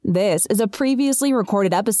This is a previously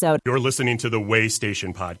recorded episode. You're listening to the Way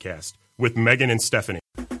Station Podcast with Megan and Stephanie.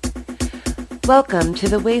 Welcome to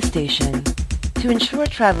the Way Station. To ensure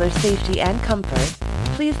traveler safety and comfort,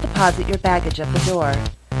 please deposit your baggage at the door.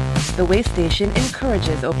 The Way Station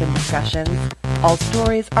encourages open discussions. All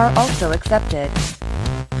stories are also accepted.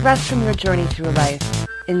 Rest from your journey through life.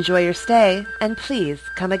 Enjoy your stay, and please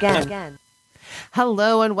come again.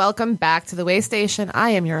 Hello and welcome back to the Way Station. I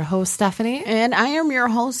am your host, Stephanie. And I am your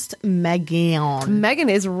host, Megan. Megan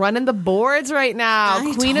is running the boards right now.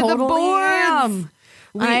 Queen of the boards.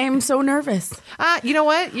 I am so nervous. You know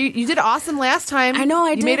what? You did awesome last time. I know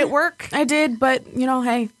I did. You made it work. I did, but,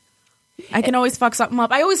 hey, I can always fuck something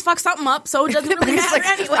up. I always fuck something up, so it doesn't really matter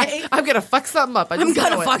anyway. I'm going to fuck something up. I'm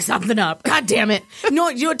going to fuck something up. God damn it.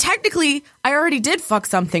 No, technically, I already did fuck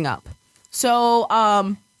something up.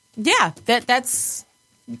 So, yeah, that's...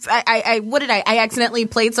 I accidentally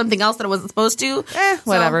played something else that I wasn't supposed to.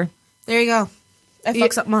 Whatever. So, there you go. I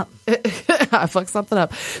fucked something up. I fucked something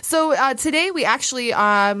up. So today we actually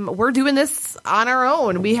we're doing this on our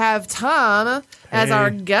own. We have Tom as our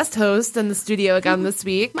guest host in the studio again this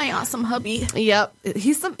week. My awesome hubby. Yep,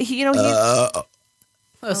 he's that's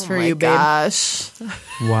for you, babe. Gosh,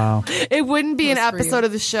 wow! It wouldn't be an episode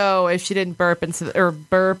of the show if she didn't burp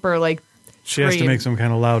or like. She has to make some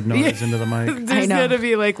kind of loud noise into the mic. There's going to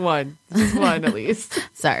be like one at least.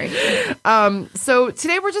 Sorry. So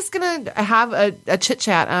today we're just going to have a chit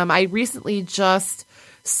chat. I recently just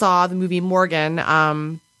saw the movie Morgan,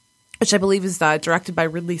 which I believe is directed by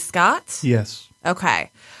Ridley Scott. Yes. Okay.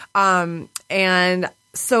 And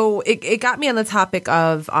so it got me on the topic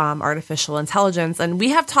of artificial intelligence, and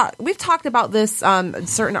we've talked about this in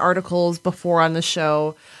certain articles before on the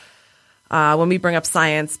show. When we bring up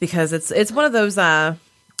science, because it's one of those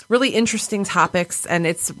really interesting topics, and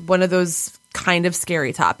it's one of those kind of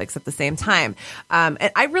scary topics at the same time. And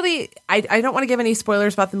I don't want to give any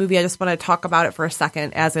spoilers about the movie. I just want to talk about it for a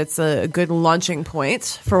second, as it's a good launching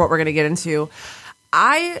point for what we're going to get into.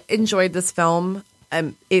 I enjoyed this film.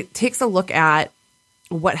 It takes a look at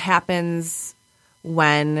what happens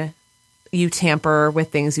when you tamper with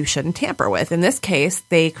things you shouldn't tamper with. In this case,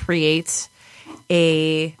 they create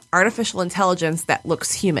a artificial intelligence that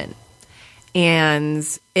looks human, and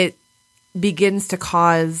it begins to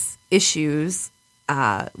cause issues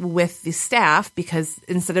with the staff, because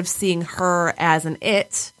instead of seeing her as an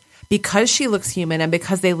it, because she looks human and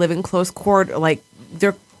because they live in close quarters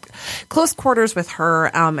with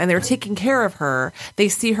her, and they're taking care of her, they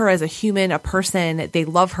see her as a human, a person. They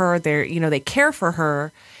love her. They care for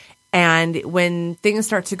her, and when things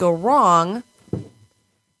start to go wrong,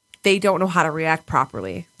 they don't know how to react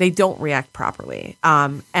properly. They don't react properly.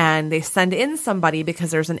 And they send in somebody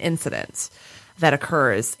because there's an incident that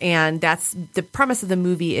occurs. And that's the premise of the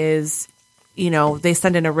movie is, they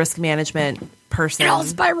send in a risk management person. It all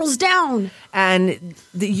spirals down. And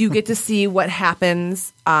you get to see what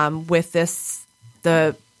happens with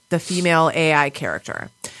the female AI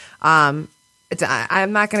character. I'm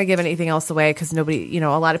not going to give anything else away because nobody, a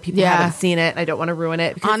lot of people haven't seen it. I don't want to ruin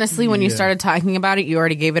it. Honestly, when you started talking about it, you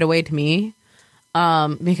already gave it away to me.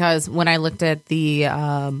 Because when I looked at the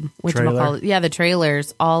the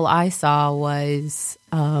trailers, all I saw was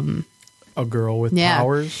a girl with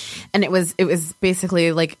powers, and it was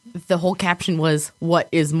basically like the whole caption was, "What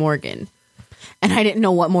is Morgan?" And I didn't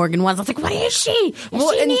know what Morgan was. I was like, what is she? Is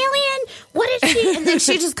she an alien? What is she? And then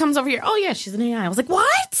she just comes over here. Oh, yeah, she's an AI. I was like,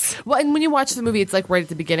 what? Well, and when you watch the movie, it's like right at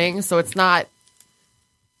the beginning. So it's not,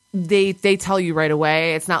 they tell you right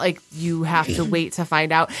away. It's not like you have to wait to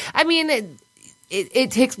find out. I mean, it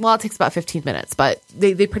takes about 15 minutes, but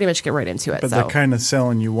they pretty much get right into it. But they're kind of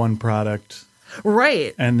selling you one product.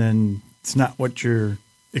 Right. And then it's not what you're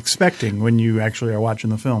expecting when you actually are watching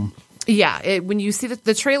the film. Yeah, when you see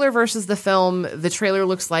the trailer versus the film, the trailer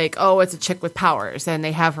looks like, oh, it's a chick with powers, and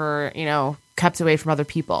they have her, kept away from other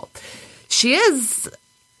people. She is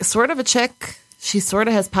sort of a chick. She sort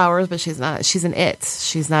of has powers, but she's not. She's an it.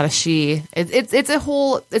 She's not a she.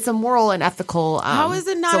 It's a moral and ethical How is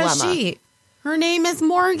it not dilemma. A she? Her name is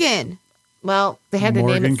Morgan. Well, they had to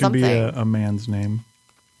name it something. Morgan can be a man's name.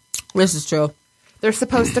 This is true. They're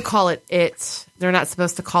supposed to call it it. They're not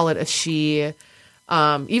supposed to call it a she.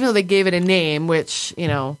 Even though they gave it a name, which,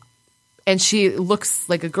 and she looks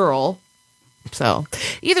like a girl. So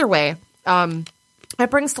either way, it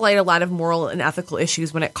brings to light a lot of moral and ethical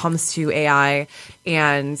issues when it comes to AI.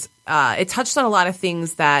 And it touched on a lot of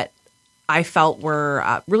things that I felt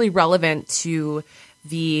were really relevant to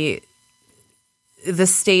the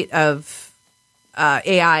state of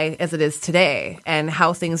AI as it is today and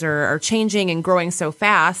how things are changing and growing so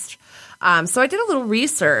fast. So I did a little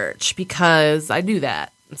research because I do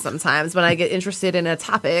that. sometimes when I get interested in a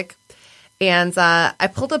topic. And I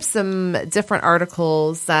pulled up some different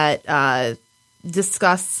articles that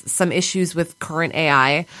discuss some issues with current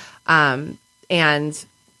AI and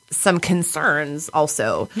some concerns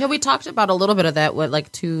also. Yeah, we talked about a little bit of that with like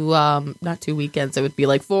not 2 weekends. It would be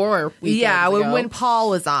like 4 weekends ago. When Paul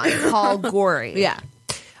was on, Paul Gorey. Yeah.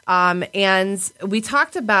 And we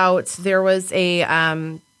talked about there was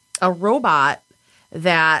a robot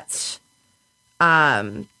that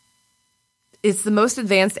is the most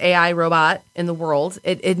advanced AI robot in the world.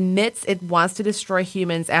 It admits it wants to destroy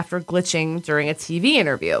humans after glitching during a TV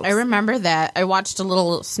interview. I remember that. I watched a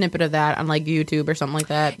little snippet of that on like YouTube or something like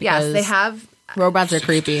that. Yes, they have. Robots are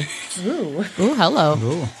creepy. Ooh, hello.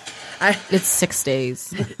 Ooh. It's 6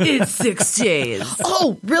 days. It's 6 days.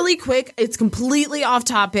 Oh, really quick. It's completely off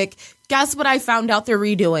topic. Guess what I found out they're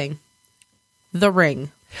redoing? The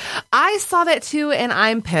Ring. I saw that too, and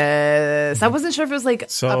I'm pissed. I wasn't sure if it was like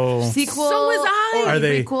So- a sequel, So was I. or Are a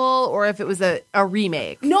they- prequel, or if it was a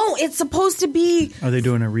remake. No, it's supposed to be Are they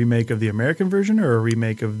doing a remake of the American version or a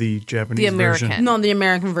remake of the Japanese The American. version? no the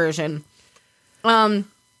American version.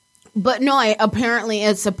 But no, apparently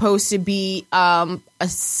it's supposed to be a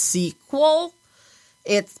sequel.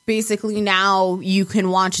 It's basically now you can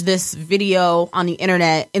watch this video on the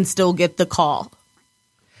internet and still get the call.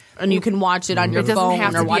 And you can watch it on your It doesn't phone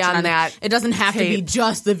have to or be watch on it on that It doesn't have to be tape.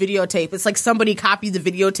 just the videotape. It's like somebody copied the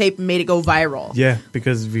videotape and made it go viral. Yeah,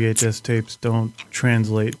 because VHS tapes don't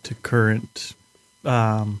translate to current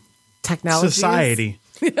Technology. society.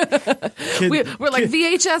 We're like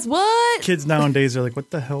VHS. What? Kids nowadays are like,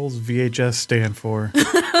 what the hell's VHS stand for?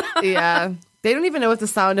 Yeah, they don't even know what the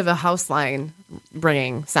sound of a house line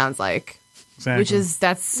ringing sounds like. Exactly.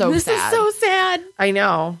 That's so This sad. is so sad. I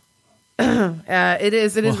know. It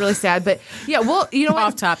is really sad, but yeah. Well, you know what?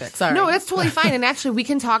 Off topic. Sorry. No, that's totally fine. And actually, we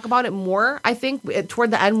can talk about it more. I think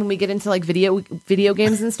toward the end, when we get into like video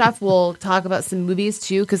games and stuff, we'll talk about some movies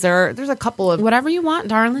too, because there's a couple of Whatever you want,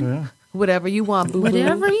 darling. Yeah. whatever you want, boo.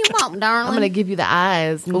 Whatever you want, darling. I'm gonna give you the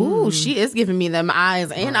eyes. Ooh, she is giving me them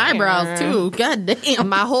eyes and eyebrows too. God damn.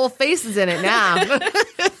 My whole face is in it now.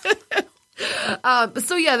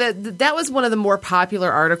 So yeah, that was one of the more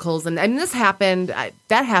popular articles, and this happened.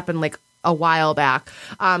 That happened like a while back,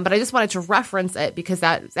 but I just wanted to reference it because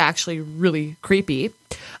that's actually really creepy.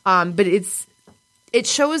 But it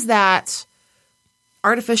shows that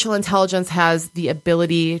artificial intelligence has the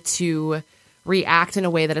ability to react in a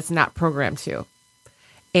way that it's not programmed to,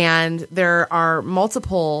 and there are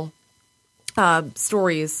multiple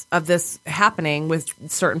stories of this happening with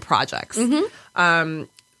certain projects.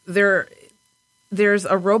 There's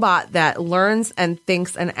a robot that learns and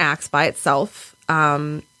thinks and acts by itself.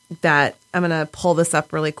 That I'm gonna pull this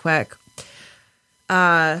up really quick.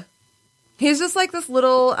 He's just like this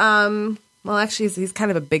little. Well, actually, he's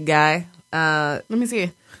kind of a big guy. Let me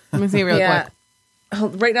see real quick.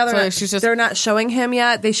 Right now, So they're not showing him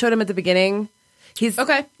yet. They showed him at the beginning. He's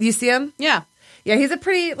Okay. You see him? Yeah. Yeah, he's a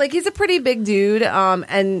pretty big dude.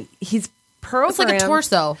 And he's programmed. It's like a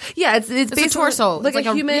torso. Yeah, it's basically a torso. like It's a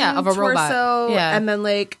like human of a robot. torso, Yeah. and then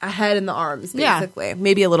like a head and the arms, Yeah. basically.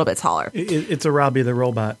 Maybe a little bit taller. It's a Robbie the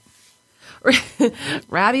Robot.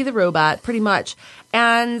 Rabby the robot, pretty much.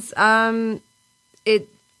 And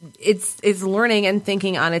it's learning and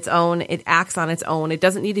thinking on its own. It acts on its own. It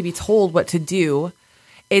doesn't need to be told what to do.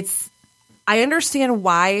 I understand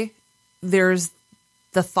why there's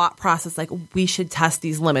the thought process like we should test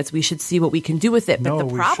these limits. We should see what we can do with it. But No, the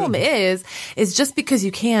we problem shouldn't. is just because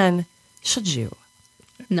you can, should you?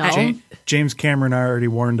 No. James Cameron already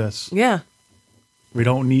warned us. Yeah. We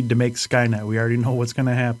don't need to make Skynet. We already know what's going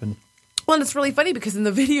to happen. Well, and it's really funny because in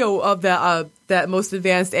the video of that most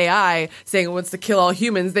advanced AI saying it wants to kill all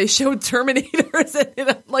humans, they showed Terminators, and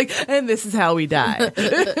I'm like, and this is how we die.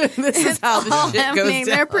 This is how the shit goes down.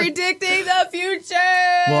 They're predicting the future.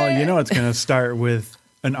 Well, you know it's going to start with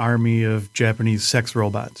an army of Japanese sex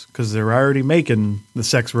robots because they're already making the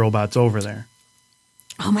sex robots over there.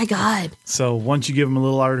 Oh my god. So once you give them a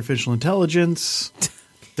little artificial intelligence,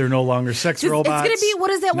 they're no longer sex robots. It's gonna be,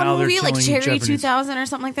 what is that Now one they're movie like killing Cherry Japanese. 2000 or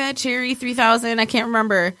something like that? Cherry 3000. I can't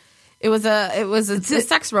remember. It was a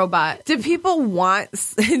sex robot. Do people want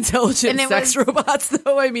intelligent And it sex was- robots,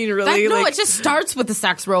 though? I mean, really? No, like, it just starts with the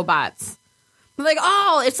sex robots. Like,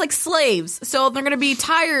 oh, it's like slaves. So they're going to be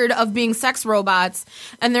tired of being sex robots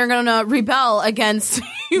and they're going to rebel against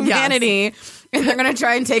humanity. And they're going to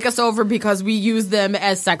try and take us over because we use them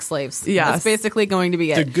as sex slaves. Yes. That's basically going to be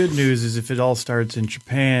The it. good news is if it all starts in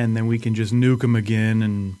Japan, then we can just nuke them again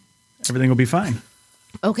and everything will be fine.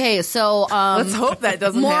 Okay, so let's hope that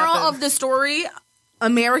doesn't moral happen. of the story,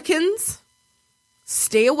 Americans,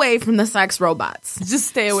 stay away from the sex robots. Just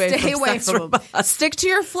stay away from them. Stick to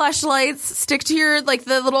your fleshlights. Stick to your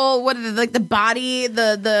the little the body,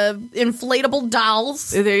 the inflatable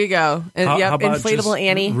dolls. There you go. How about inflatable just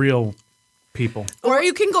Annie. real people? Or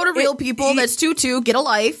you can go to real people. That's too. Get a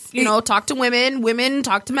life. Talk to women. Women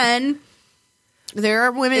talk to men. There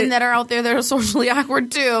are women that are out there that are socially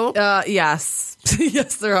awkward too. Yes.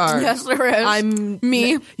 Yes, there are. Yes, there is. I'm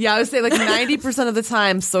me. Yeah, I would say 90% of the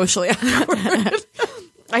time socially awkward.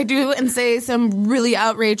 I do and say some really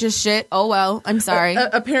outrageous shit. Oh well, I'm sorry.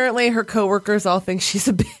 Apparently, her coworkers all think she's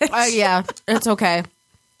a bitch. Yeah, it's okay.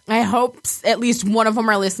 I hope at least one of them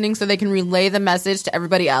are listening so they can relay the message to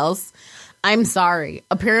everybody else. I'm sorry.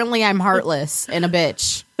 Apparently, I'm heartless and a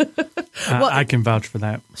bitch. I can vouch for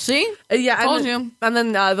that. See? Yeah, Told you. And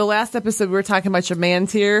then the last episode, we were talking about your man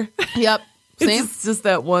tier. Yep. See? It's just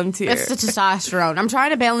that one tier. It's the testosterone. I'm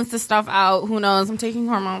trying to balance this stuff out. Who knows? I'm taking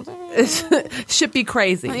hormones. Should be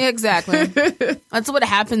crazy. Yeah, exactly. That's what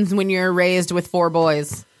happens when you're raised with 4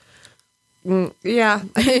 boys. Yeah,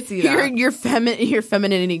 I can see that. Your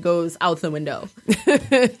femininity goes out the window.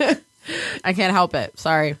 I can't help it.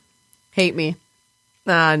 Sorry. Hate me.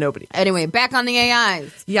 Nobody. Anyway, back on the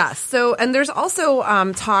AIs. Yeah. So, and there's also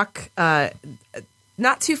talk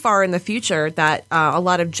not too far in the future that a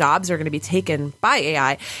lot of jobs are going to be taken by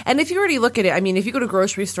AI. And if you already look at it, I mean, if you go to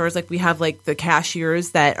grocery stores, like we have like the cashiers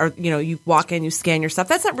that are, you walk in, you scan your stuff.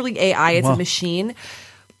 That's not really AI. It's a machine.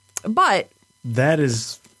 But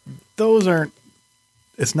it's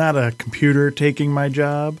not a computer taking my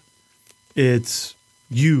job. It's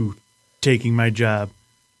you taking my job.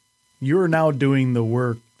 You're now doing the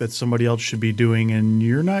work that somebody else should be doing, and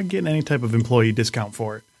you're not getting any type of employee discount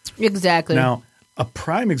for it. Exactly. Now, a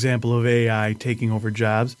prime example of AI taking over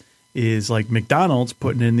jobs is like McDonald's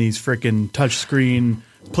putting in these freaking touchscreen,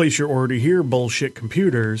 place your order here bullshit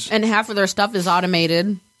computers. And half of their stuff is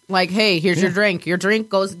automated. Like, hey, here's your drink. Your drink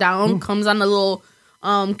goes down, comes on a little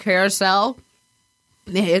carousel.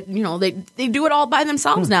 They do it all by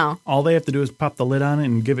themselves now. All they have to do is pop the lid on it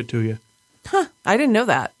and give it to you. Huh, I didn't know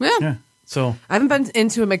that. Yeah. So I haven't been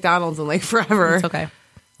into a McDonald's in like forever. It's okay.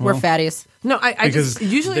 We're fatties. No, I just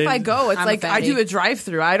usually if I go, it's I'm like a I do a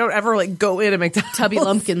drive-through. I don't ever like go in a McDonald's. Tubby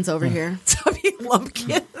Lumpkins over here. Tubby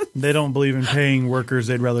Lumpkin. they don't believe in paying workers.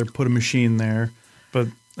 They'd rather put a machine there. But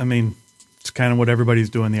I mean, it's kind of what everybody's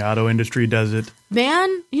doing. The auto industry does it.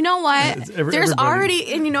 Man, you know what? There's everybody.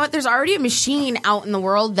 there's already a machine out in the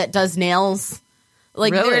world that does nails.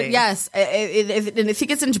 Like, really? Yes. And I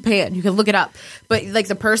think it's in Japan. You can look it up. But, like,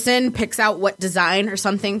 the person picks out what design or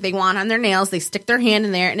something they want on their nails. They stick their hand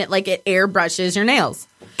in there, and it airbrushes your nails.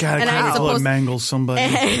 God, I can't it mangles somebody.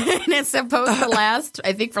 And it's supposed to last,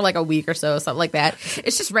 I think, for like a week or so, something like that.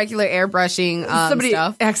 It's just regular airbrushing Somebody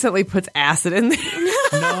stuff. accidentally puts acid in there.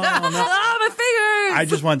 No. My fingers! I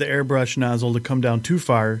just want the airbrush nozzle to come down too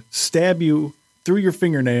far, stab you through your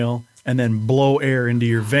fingernail, and then blow air into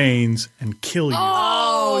your veins and kill you.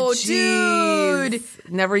 Oh, dude.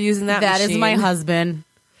 Never using that That machine. is my husband.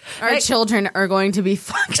 Our children are going to be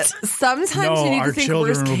fucked. Sometimes No, you need our to think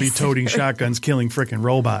children worst will be case toting scenario. shotguns, killing freaking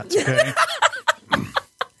robots. Okay,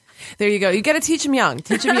 There you go. You got to teach them young.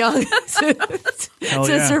 Teach them young Hell Oh,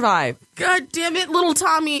 to yeah. survive. God damn it, little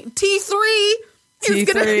Tommy. T3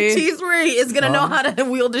 is gonna know how to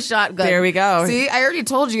wield a shotgun. There we go. See, I already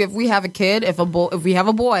told you if we have a kid, if we have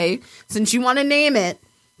a boy, since you want to name it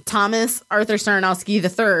Thomas Arthur Sarnowski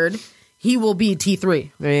III, he will be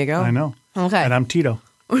T3. There you go. I know. Okay. And I'm Tito.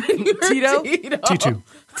 Tito? T2.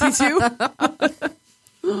 T2?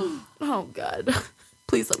 Oh God.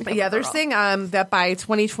 Please let me. Yeah, they're saying that by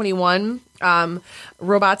 2021,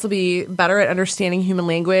 robots will be better at understanding human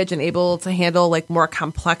language and able to handle like more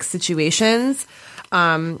complex situations.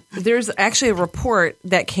 There's actually a report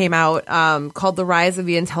that came out called "The Rise of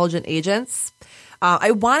the Intelligent Agents."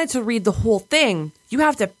 I wanted to read the whole thing. You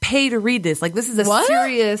have to pay to read this. Like, this is a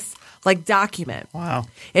serious like document. Wow.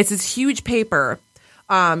 It's this huge paper.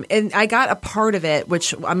 And I got a part of it,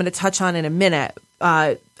 which I'm going to touch on in a minute.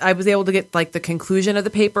 I was able to get like the conclusion of the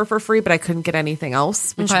paper for free, but I couldn't get anything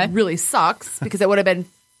else, which really sucks because it would have been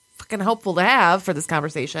fucking helpful to have for this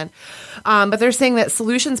conversation. But they're saying that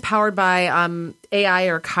solutions powered by AI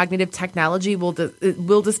or cognitive technology will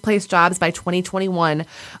displace jobs by 2021,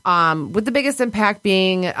 with the biggest impact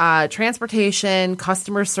being transportation,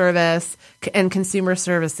 customer service, and consumer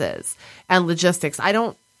services and logistics. I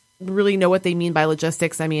don't really know what they mean by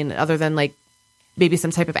logistics. I mean, other than like maybe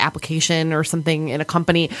some type of application or something in a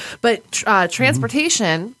company. But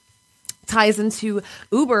transportation ties into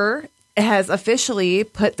Uber has officially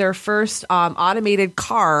put their first automated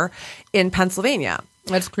car in Pennsylvania.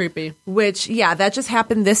 That's creepy. Which, that just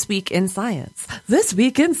happened this week in science. This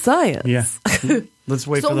week in science. Yeah. Let's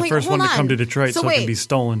wait for the first one to come to Detroit so it can be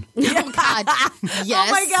stolen. Oh, God. Yes.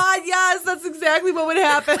 Oh, my God. Yes, that's exactly what would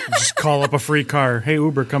happen. Just call up a free car. Hey,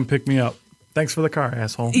 Uber, come pick me up. Thanks for the car,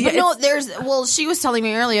 asshole. But no, she was telling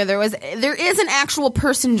me earlier there is an actual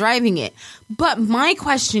person driving it. But my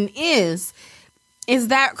question is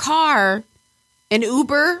that car an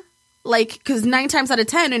Uber? Like, because 9 times out of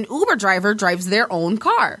 10, an Uber driver drives their own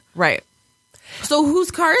car. Right. So whose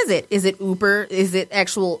car is it? Is it Uber? Is it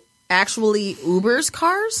actually Uber's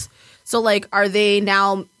cars? So, like, are they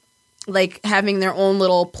now, like, having their own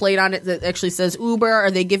little plate on it that actually says Uber? Are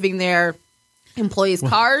they giving their employees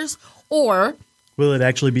cars? Or will it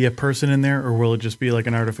actually be a person in there, or will it just be like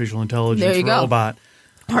an artificial intelligence robot?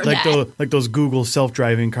 Or like those Google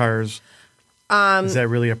self-driving cars. Is that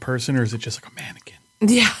really a person, or is it just like a mannequin?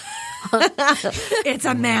 Yeah. It's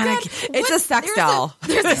a mannequin. It's a sex doll.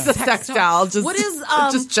 There's a sex doll.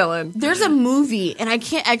 Just chilling. There's a movie, and I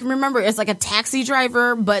can remember. It's like a taxi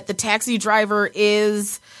driver, but the taxi driver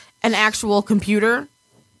is an actual computer.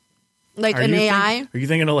 Like an AI. Are you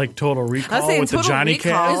thinking of like Total Recall with the Johnny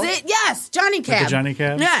Cab? Is it? Yes, Johnny Cab. The Johnny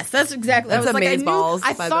Cab? Yes, that's exactly. That's Amazeballs.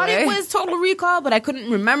 I thought it was Total Recall, but I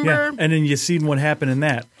couldn't remember. Yeah. And then you seen what happened in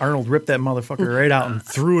that. Arnold ripped that motherfucker right out and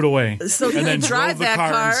threw it away. So he then drive drove the that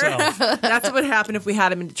car himself. That's what would happen if we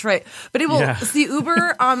had him in Detroit. But it will see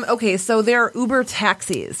Uber. Okay, so they're Uber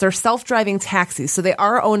taxis. They're self-driving taxis. So they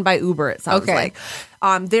are owned by Uber. It sounds like.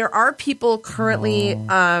 There are people currently.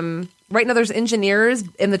 Right now, there's engineers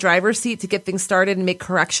in the driver's seat to get things started and make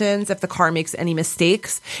corrections if the car makes any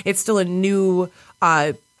mistakes. It's still a new,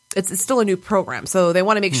 it's still a new program, so they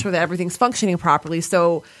want to make sure that everything's functioning properly.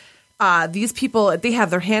 So these people, they have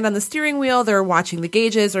their hand on the steering wheel. They're watching the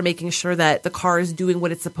gauges. They're making sure that the car is doing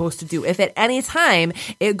what it's supposed to do. If at any time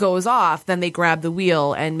it goes off, then they grab the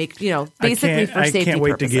wheel and make basically for safety purposes. I can't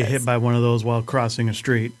wait to get hit by one of those while crossing a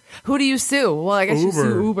street. Who do you sue? Well, I guess you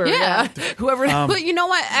sue Uber. Yeah. Whoever. But you know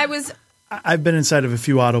what? I've been inside of a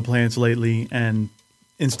few auto plants lately, and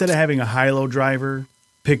instead of having a high-low driver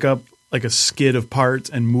pick up like a skid of parts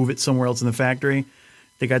and move it somewhere else in the factory,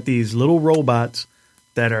 they got these little robots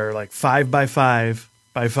that are like 5 by 5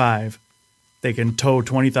 by 5. They can tow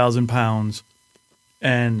 20,000 pounds,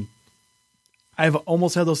 and I've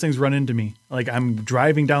almost had those things run into me. Like I'm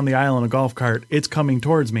driving down the aisle in a golf cart, it's coming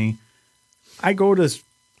towards me. I go to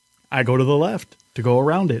the left to go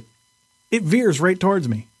around it. It veers right towards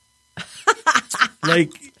me.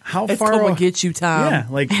 Like, how far will get you, Tom? Yeah,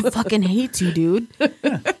 like I fucking hate you, dude.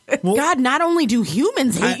 Yeah. Well, God, not only do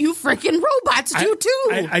humans hate you, freaking robots do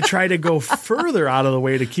too. I try to go further out of the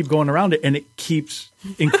way to keep going around it, and it keeps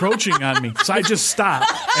encroaching on me. So I just stop,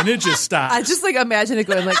 and it just stops. I just like imagine it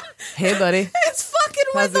going like, "Hey, buddy, it's fucking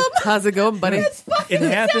with them. How's it going, buddy?"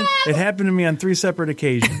 It happened to me on 3 separate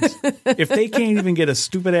occasions. If they can't even get a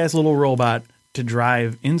stupid ass little robot to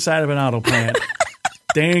drive inside of an auto plant,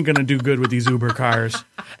 they ain't going to do good with these Uber cars.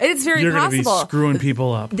 It's very You're possible. You're going to be screwing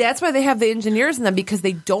people up. That's why they have the engineers in them, because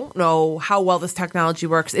they don't know how well this technology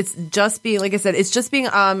works. It's just being, like I said,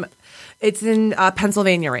 it's in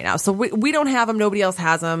Pennsylvania right now. So we don't have them. Nobody else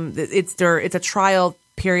has them. It's a trial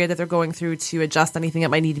period that they're going through to adjust anything that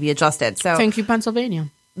might need to be adjusted. So thank you, Pennsylvania.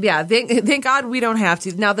 Yeah, thank God we don't have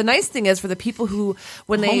to. Now, the nice thing is for the people who,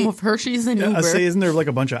 when home of Hershey's and Uber. Isn't there like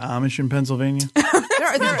a bunch of Amish in Pennsylvania?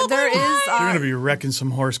 there is. You're going to be wrecking some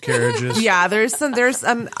horse carriages. Yeah, there's some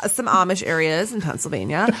Amish areas in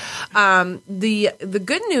Pennsylvania. The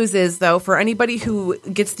good news is, though, for anybody who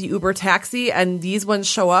gets the Uber taxi and these ones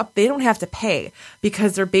show up, they don't have to pay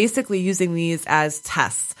because they're basically using these as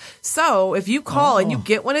tests. So if you call and you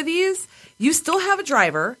get one of these, you still have a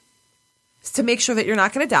driver to make sure that you're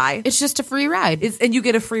not going to die. It's just a free ride. And you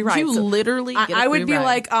get a free ride. You literally get a free ride. I would be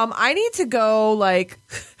like, I need to go, like,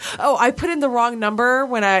 I put in the wrong number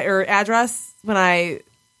or address when I,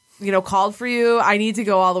 called for you. I need to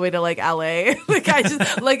go all the way to, like, LA. Like,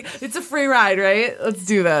 it's a free ride, right? Let's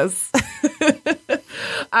do this. But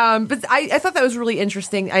I thought that was really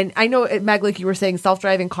interesting. I know, Meg, like you were saying,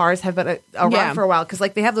 self-driving cars have been around for a while because,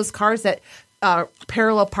 like, they have those cars that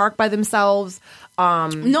parallel park by themselves.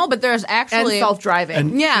 No, but there's actually and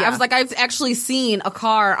self-driving. I was like, I've actually seen a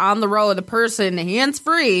car on the road, the person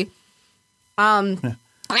hands-free,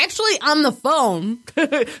 actually on the phone,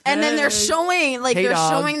 and then they're showing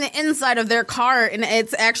showing the inside of their car, and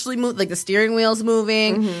it's actually like the steering wheel's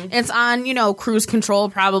moving. Mm-hmm. It's on cruise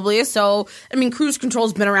control probably. So I mean, cruise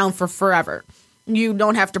control's been around for forever. You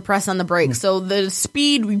don't have to press on the brakes, so the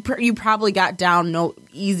speed you probably got down.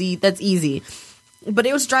 That's easy. But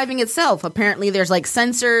it was driving itself. Apparently, there's like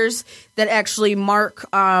sensors that actually mark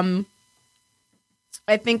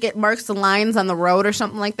I think it marks the lines on the road or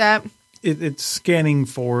something like that. It's scanning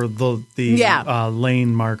for the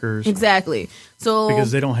lane markers. Exactly. So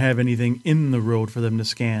because they don't have anything in the road for them to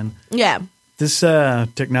scan. Yeah. This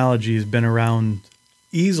technology has been around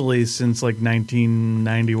easily since like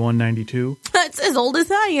 1991, 92. It's as old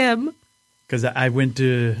as I am. Because I went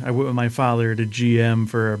with my father to GM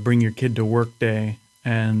for a Bring Your Kid to Work day,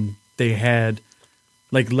 and they had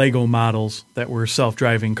like Lego models that were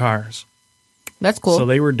self-driving cars. That's cool. So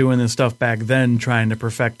they were doing this stuff back then, trying to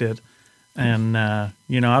perfect it. And,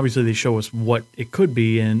 obviously they show us what it could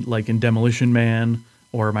be in Demolition Man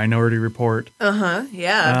or Minority Report.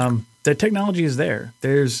 Yeah. The technology is there.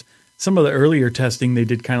 There's some of the earlier testing, they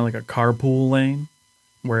did kind of like a carpool lane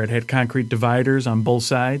where it had concrete dividers on both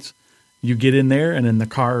sides. You get in there, and then the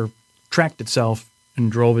car tracked itself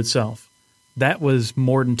and drove itself. That was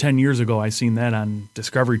more than 10 years ago. I seen that on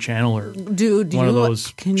Discovery Channel or one of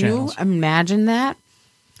those channels. You imagine that?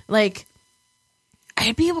 Like,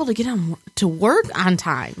 I'd be able to get to work on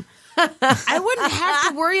time. I wouldn't have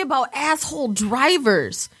to worry about asshole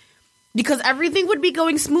drivers because everything would be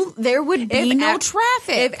going smooth. There would be no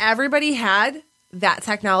traffic. If everybody had that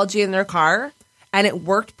technology in their car and it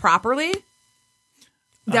worked properly,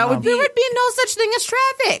 there would be no such thing as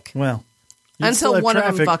traffic. Well, until one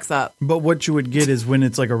of them fucks up. But what you would get is when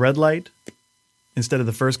it's like a red light, instead of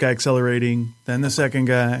the first guy accelerating, then the second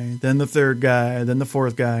guy, then the third guy, then the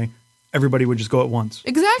fourth guy, everybody would just go at once.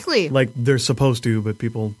 Exactly. Like they're supposed to, but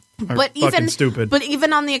people are fucking stupid. But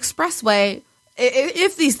even on the expressway,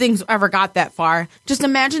 if these things ever got that far, just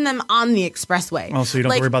imagine them on the expressway. Oh, so you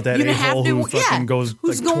don't worry about that a-hole who fucking goes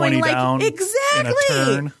who's like 20 going down exactly. in a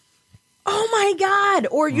turn. Oh my God.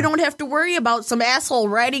 Or you don't have to worry about some asshole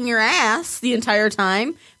riding your ass the entire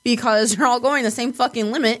time because you're all going the same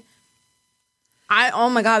fucking limit. Oh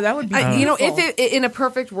my God, that would be beautiful. if it in a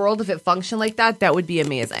perfect world, if it functioned like that, that would be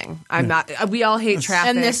amazing. We all hate traffic.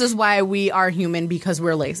 And this is why we are human, because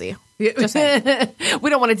we're lazy. Just saying. We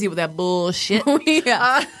don't want to deal with that bullshit.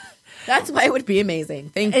 Yeah. That's why it would be amazing.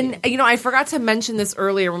 Thank you. And, I forgot to mention this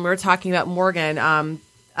earlier when we were talking about Morgan.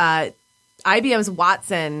 IBM's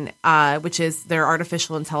Watson, which is their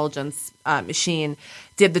artificial intelligence machine,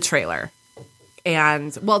 did the trailer.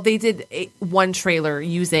 And, they did one trailer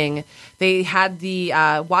they had the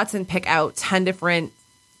Watson pick out 10 different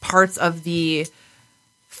parts of the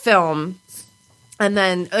film. And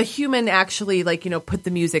then a human actually, put the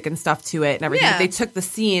music and stuff to it and everything. Yeah. They took the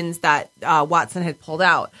scenes that Watson had pulled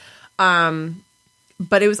out.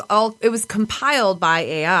 But it was compiled by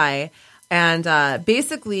AI. And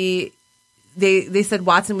basically, they said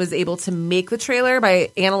Watson was able to make the trailer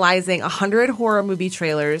by analyzing 100 horror movie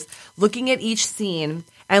trailers, looking at each scene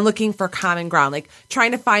and looking for common ground,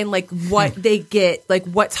 trying to find what they get,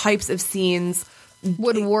 what types of scenes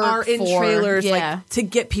would work are in for, trailers to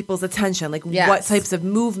get people's attention, what types of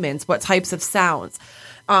movements, what types of sounds.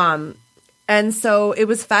 And so it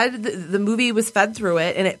was fed, the movie was fed through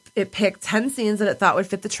it, and it picked 10 scenes that it thought would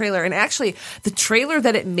fit the trailer. And actually, the trailer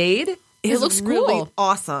that it made, it looks really cool.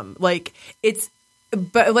 Awesome.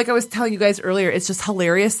 But like I was telling you guys earlier, it's just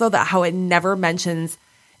hilarious though that how it never mentions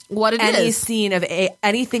what it any is. scene of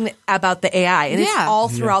anything about the AI, and it's all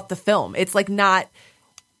throughout the film. It's not.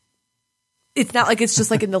 It's not like it's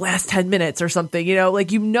just in the last 10 minutes or something.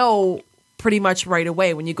 Pretty much right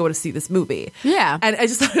away when you go to see this movie. Yeah, and I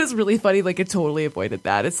just thought it was really funny. It totally avoided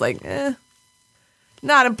that. It's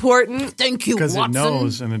not important. Thank you, because Watson. it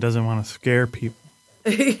knows and it doesn't want to scare people.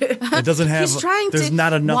 It doesn't have. He's trying there's to.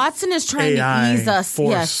 Not enough. Watson is trying AI to ease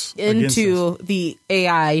us, into the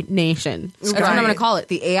AI nation. That's what I'm going to call it,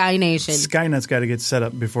 the AI nation. Skynet's got to get set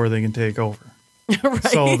up before they can take over. Right.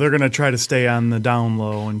 So they're going to try to stay on the down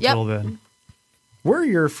low until then. We're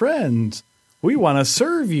your friends. We want to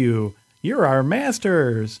serve you. You're our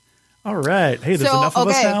masters. All right. Hey, there's enough of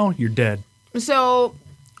us now. You're dead. So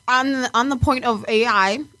on the point of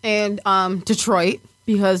AI and Detroit,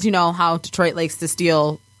 because you know how Detroit likes to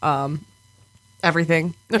steal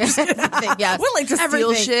everything. Yes. We like to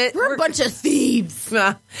steal shit. We're a bunch of thieves.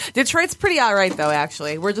 Detroit's pretty outright though,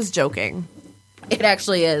 actually. We're just joking. It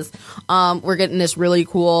actually is. We're getting this really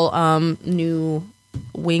cool new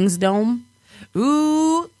Wings Dome.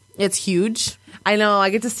 Ooh. It's huge. I know. I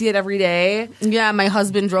get to see it every day. Yeah, my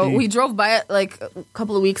husband drove. We drove by it a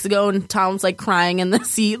couple of weeks ago, and Tom's crying in the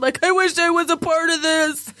seat, I wish I was a part of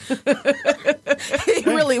this. He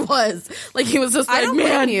really was. He was just I don't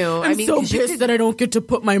man, blame you. I'm so pissed that I don't get to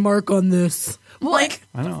put my mark on this. I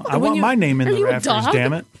know. I want my name in the rafters.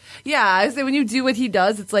 Damn it. Yeah, I say when you do what he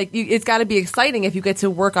does, it's it's got to be exciting if you get to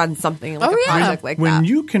work on something a project like that. When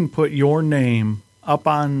you can put your name up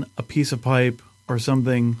on a piece of pipe or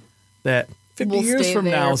something that 50 will years stay from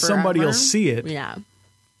there now, somebody will forever. see it. Yeah.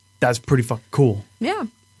 That's pretty fucking cool. Yeah.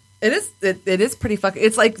 It is. It is pretty fucking.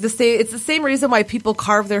 It's like the same. It's the same reason why people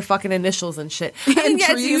carve their fucking initials and shit. And yeah,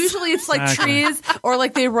 trees. usually it's like Exactly. trees or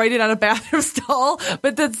like they write it on a bathroom stall.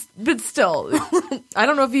 But still, I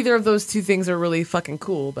don't know if either of those two things are really fucking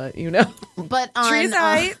cool. But you know, But on, trees,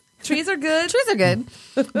 trees are good. trees are good.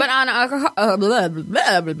 But on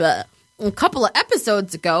a couple of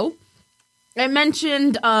episodes ago, I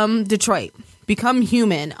mentioned Detroit Become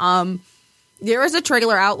Human. There is a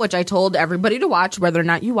trailer out, which I told everybody to watch. Whether or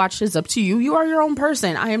not you watch is up to you. You are your own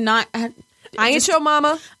person. I am not. I ain't your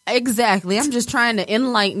mama. Exactly. I'm just trying to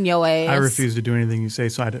enlighten your ass. I refuse to do anything you say,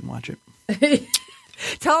 so I didn't watch it.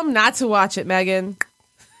 Tell him not to watch it, Megan.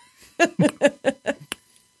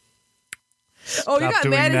 Oh, you got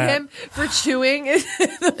doing mad that. at him for chewing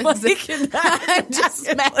the mic and I'm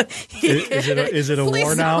just mad. Is it a Please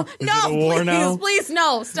war now? Is no, it a war please, now? please,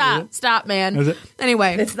 no. Stop, man. Is it?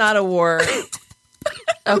 Anyway, It's not a war.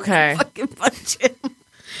 Okay. fucking punch him.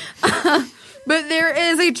 But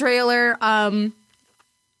there is a trailer of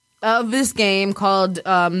this game called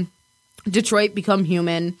Detroit Become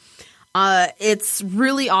Human. It's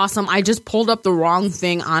really awesome. I just pulled up the wrong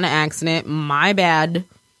thing on accident. My bad.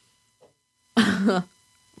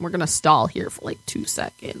 We're going to stall here for like 2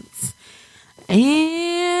 seconds.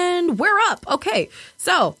 And we're up. Okay.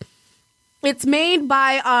 So it's made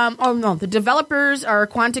by, the developers are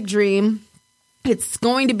Quantic Dream. It's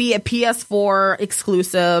going to be a PS4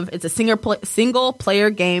 exclusive. It's a single player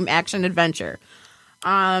game action adventure.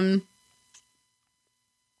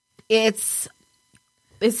 It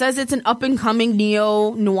says it's an up and coming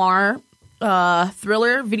neo noir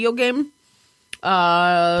thriller video game.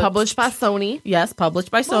 Published by Sony. Yes, published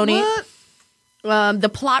by Sony. The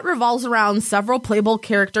plot revolves around several playable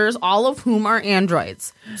characters, all of whom are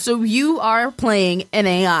androids. So you are playing an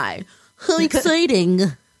AI. How exciting.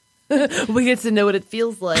 We get to know what it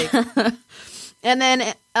feels like. And then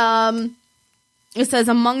it says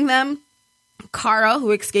among them, Kara, who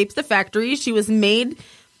escapes the factory. She was made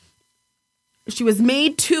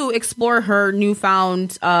to explore her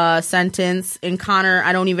newfound sentence. And Connor,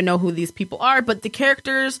 I don't even know who these people are, but the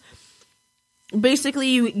characters, basically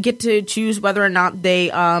you get to choose whether or not they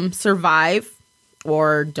survive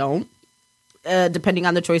or don't, depending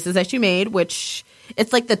on the choices that you made, which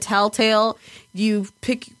it's like the Telltale. You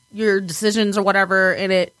pick your decisions or whatever,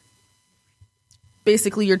 and it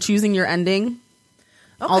basically you're choosing your ending.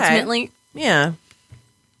 Okay. Ultimately. Yeah.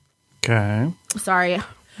 Okay. Sorry.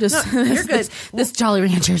 You're good. This Jolly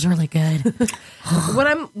Rancher is really good. What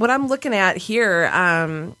I'm looking at here,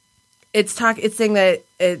 it's saying that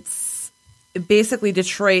it's basically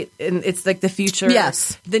Detroit, and it's like the future,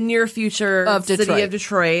 Yes. the near future Of city Detroit. of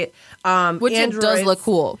Detroit, Which it does androids- look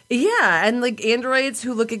cool. Yeah, and like androids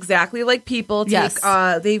who look exactly like people. Yes.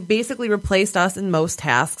 They basically replaced us in most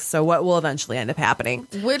tasks. So what will eventually end up happening?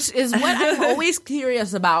 Which is what I'm always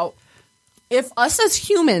curious about. If us as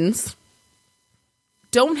humans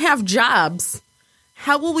don't have jobs,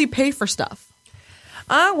 how will we pay for stuff?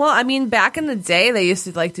 Well, I mean, back in the day, they used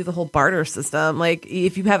to like do the whole barter system. Like,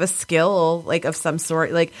 if you have a skill like of some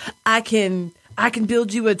sort, like I can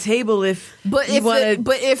build you a table if But you if wanna,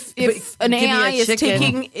 if an give me a AI is chicken.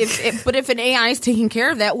 taking if an AI is taking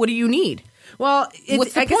care of that, what do you need? Well,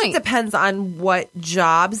 What's the I guess point? it depends on what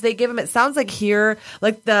jobs they give them. It sounds like here,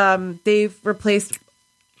 like they've replaced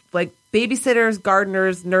like babysitters,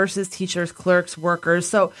 gardeners, nurses, teachers, clerks, workers.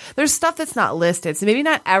 So there's stuff that's not listed. So maybe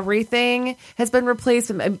not everything has been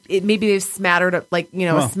replaced. Maybe they've smattered, like, you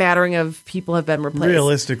know, a smattering of people have been replaced.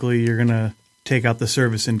 Realistically, you're going to take out the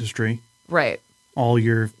service industry, Right. all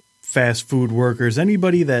your fast food workers,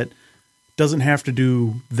 anybody that doesn't have to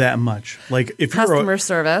do that much. Like if you're Customer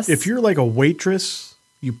service. If you're like a waitress,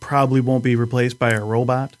 you probably won't be replaced by a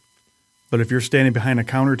robot. But if you're standing behind a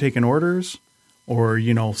counter taking orders, or,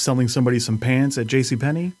 you know, selling somebody some pants at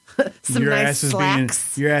JCPenney, Some nice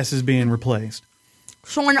slacks. your ass is being replaced.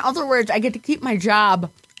 So in other words, I get to keep my job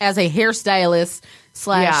as a hairstylist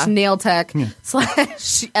 / nail tech /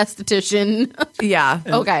 esthetician. Yeah.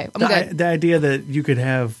 Okay, I'm good. The idea that you could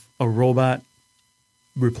have a robot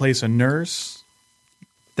replace a nurse,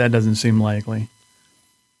 that doesn't seem likely.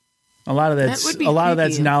 A lot of that's would be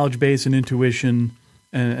that's creepy. knowledge base and intuition,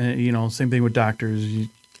 and you know, same thing with doctors.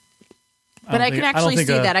 But I can actually see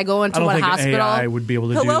that. I go into a hospital. AI would be able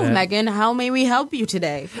to Hello, do that. Megan. How may we help you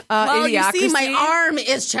today? Well, you see, my Idiocracy. arm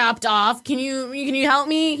is chopped off. Can you help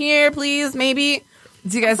me here, please? Maybe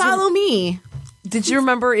Do you guys follow me. Did you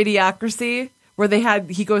remember Idiocracy, where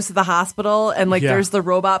he goes to the hospital and like Yeah. there's the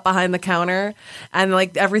robot behind the counter and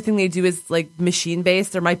like everything they do is like machine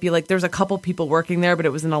based. There might be like there's a couple people working there, but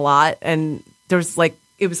it wasn't a lot, and there's like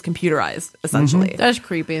it was computerized essentially. That's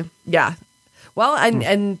creepy. Yeah. Well,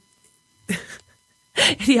 and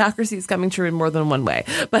Idiocracy is coming true in more than one way,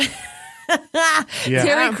 but Yeah.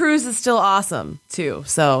 Terry Crews is still awesome too.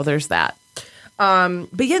 So there's that.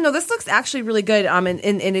 But yeah, no, this looks actually really good. And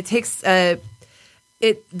it takes the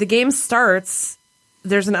game starts.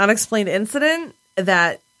 There's an unexplained incident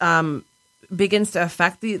that begins to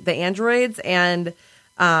affect the androids, and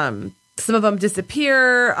some of them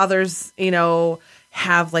disappear. Others,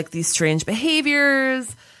 have like these strange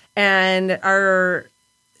behaviors and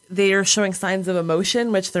they are showing signs of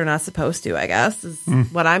emotion, which they're not supposed to, I guess, is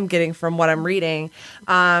what I'm getting from what I'm reading.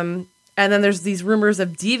 And then there's these rumors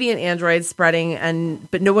of deviant androids spreading,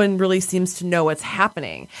 but no one really seems to know what's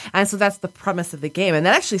happening. And so that's the premise of the game. And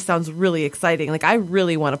that actually sounds really exciting. Like, I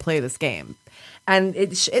really want to play this game. And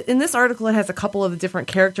in this article, it has a couple of different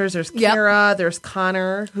characters. There's Kira, there's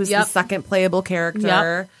Connor, who's the second playable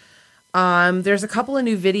character. There's a couple of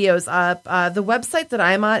new videos up. The website that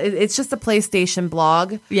I'm on, it's just a PlayStation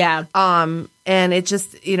blog. Yeah. And it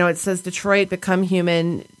just, it says Detroit Become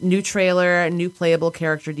Human, new trailer, new playable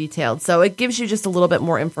character detailed. So it gives you just a little bit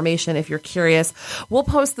more information if you're curious. We'll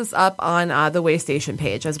post this up on the Waystation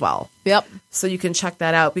page as well. Yep. So you can check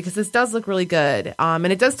that out because this does look really good. And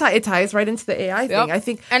it does it ties right into the AI thing. I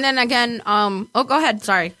think. And then again, go ahead.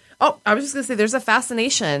 Sorry. Oh, I was just going to say there's a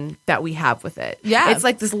fascination that we have with it. Yeah. It's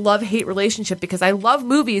like this love-hate relationship because I love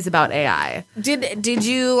movies about AI. Did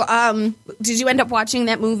you end up watching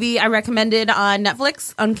that movie I recommended on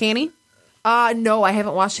Netflix, Uncanny? No, I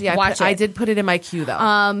haven't watched it yet. Watch it. I did put it in my queue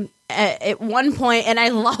though. At one point, and I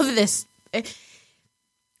love this.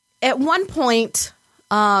 At one point,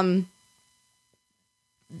 the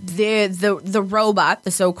robot,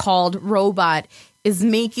 the so-called robot, is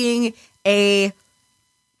making a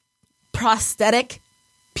prosthetic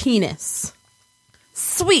penis.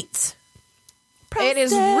 Sweet. It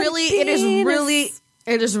is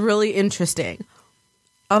really interesting.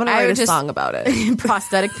 I'm gonna write a just- song about it.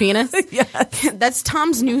 Prosthetic penis. Yes. That's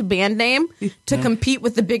Tom's new band name to compete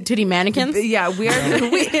with the Big Titty Mannequins. Yeah, we are.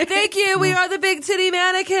 Thank you. We are the Big Titty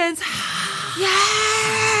Mannequins.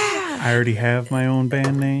 I already have my own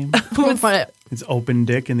band name. What? It's Open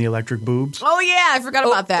Dick and the Electric Boobs. Oh yeah, I forgot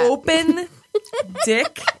about that. Open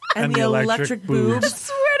dick and the electric boobs. I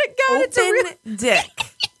swear to God, it's a real. Open dick.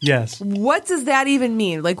 Yes. What does that even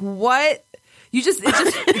mean? Like what? It just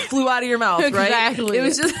flew out of your mouth, right? Exactly. It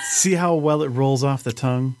was just. See how well it rolls off the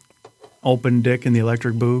tongue? Open Dick and the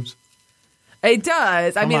Electric Boobs. It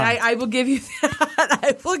does. I Come mean, on. I will give you that.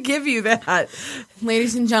 I will give you that.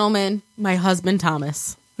 Ladies and gentlemen, my husband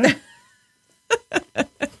Thomas.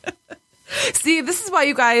 See, this is why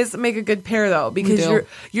you guys make a good pair, though, because do.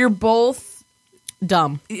 you're both.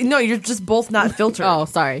 Dumb. No, you're just both not filtered. Oh,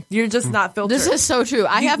 sorry. You're just not filtered. This is so true.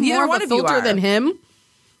 I have neither more one of a of you filter are. than him,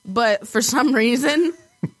 but for some reason,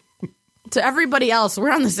 to everybody else,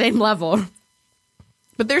 we're on the same level.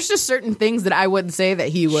 But there's just certain things that I wouldn't say that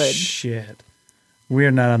he would. Shit. We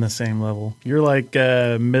are not on the same level. You're like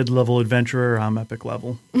mid-level adventurer. I'm epic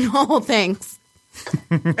level. Oh, thanks.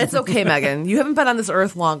 It's okay, Megan. You haven't been on this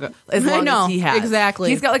earth as long know, as he has. exactly.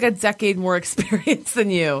 He's got like a decade more experience than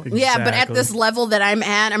you. Yeah, but at Exactly. this level that I'm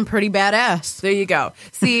at, I'm pretty badass. There you go.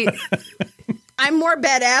 See, I'm more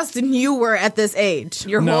badass than you were at this age.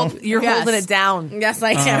 you're No. you're Yes. holding it down. Yes,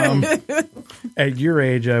 I am. At your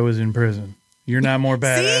age, I was in prison. You're not more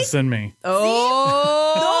badass than me.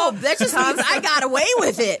 Oh, No, that just means I got away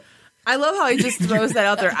with it. I love how he just throws that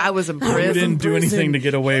out there. I was in prison. You didn't do anything to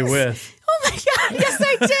get away with. Oh my God, yes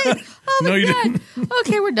I did. Oh my No, you God. didn't.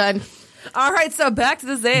 Okay, we're done. All right, so back to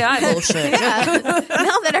this AI bullshit. Yeah.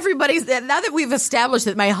 now that we've established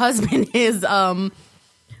that my husband is an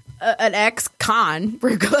ex-con,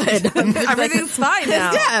 we're good. Everything's fine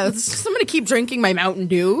now. Yeah, it's just, I'm gonna keep drinking my Mountain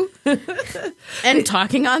Dew and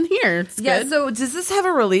talking on here. It's Yeah. good. So, does this have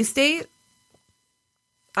a release date?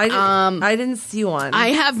 I didn't see one. I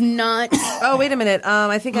have not. Oh, wait a minute.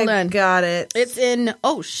 I think Hold I on. got it. It's in.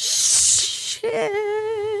 Oh shit!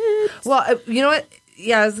 Well, you know what?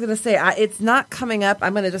 Yeah, I was gonna say it's not coming up.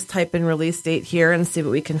 I'm gonna just type in release date here and see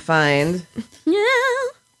what we can find. Yeah,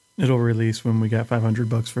 It'll release when we got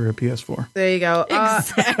 $500 for a PS4. There you go.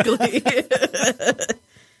 exactly.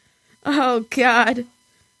 Oh God.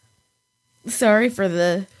 Sorry for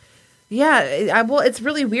the. Yeah, well, it's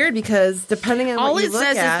really weird because depending on All what you it look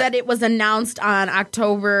says at, is that it was announced on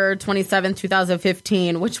October 27th,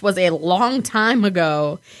 2015, which was a long time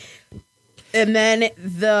ago. And then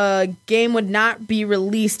the game would not be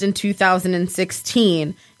released in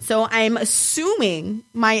 2016. So I'm assuming,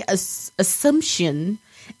 my assumption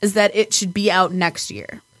is that it should be out next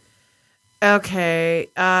year. Okay.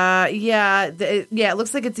 It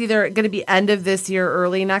looks like it's either going to be end of this year or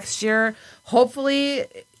early next year. Hopefully,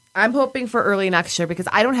 I'm hoping for early next year because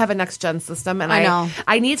I don't have a next-gen system. And I know.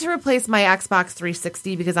 I need to replace my Xbox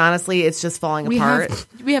 360 because honestly, it's just falling apart.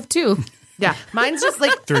 We have 2. Yeah. Mine's just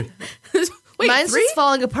like... 3. Wait, Mine's 3? just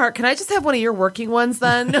falling apart. Can I just have one of your working ones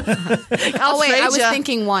then? I was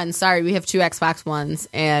thinking 1. Sorry, we have 2 Xbox Ones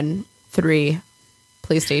and 3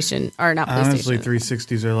 PlayStation, or not PlayStation. Honestly,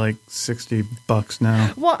 360s are like $60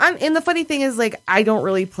 now. Well, and the funny thing is, like, I don't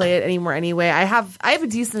really play it anymore anyway. I have a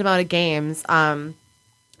decent amount of games.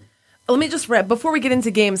 Let me just before we get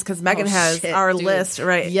into games, because Megan has our list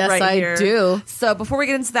right here. I do. So before we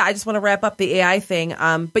get into that, I just want to wrap up the AI thing.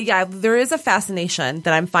 But yeah, there is a fascination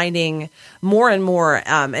that I'm finding more and more,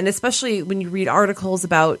 and especially when you read articles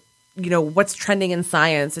about, what's trending in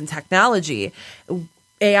science and technology.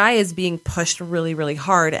 AI is being pushed really, really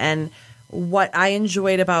hard. And what I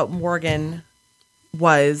enjoyed about Morgan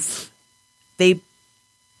was I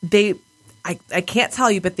can't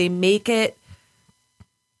tell you, but they make it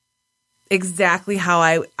exactly how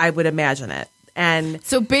I would imagine it. And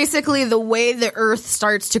so basically the way the earth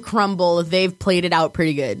starts to crumble, they've played it out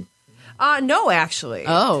pretty good. No, actually.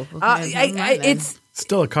 Oh. Okay. It's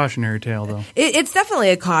still a cautionary tale, though. It's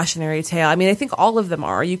definitely a cautionary tale. I mean, I think all of them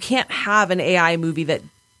are. You can't have an AI movie that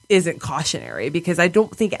isn't cautionary, because I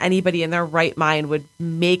don't think anybody in their right mind would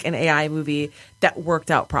make an AI movie that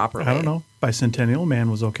worked out properly. I don't know. Bicentennial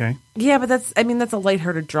Man was okay. Yeah, but that's a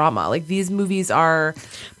lighthearted drama. Like, these movies are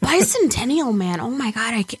Bicentennial Man. Oh my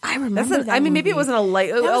god, I remember that. I mean, maybe it wasn't a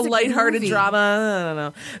lighthearted movie. drama. I don't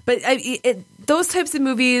know, but those types of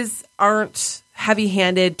movies aren't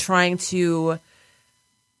heavy-handed, trying to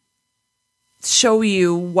show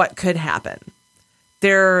you what could happen.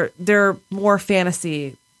 They're more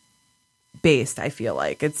fantasy based, I feel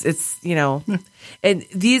like. It's and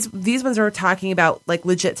these ones are talking about like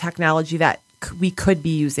legit technology that we could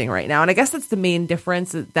be using right now, and I guess that's the main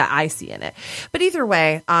difference that I see in it. But either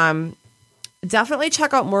way, definitely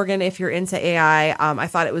check out Morgan if you're into AI. I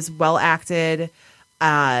thought it was well acted.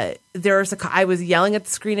 I was yelling at the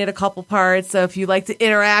screen at a couple parts, so if you like to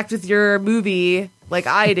interact with your movie like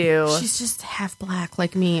I do. She's just half black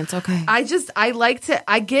like me. It's okay. I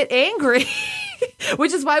get angry,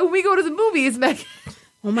 which is why when we go to the movies, Megan.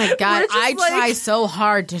 Oh my God. I try so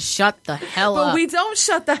hard to shut the hell up. But we don't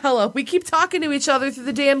shut the hell up. We keep talking to each other through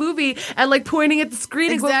the damn movie and like pointing at the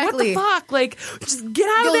screen and going, what the fuck? Like, just get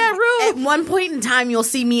out of that room. At one point in time, you'll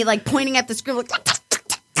see me like pointing at the screen, like,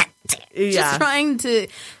 just trying to.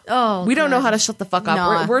 Oh, we don't know how to shut the fuck up.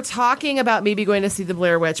 No. We're talking about maybe going to see the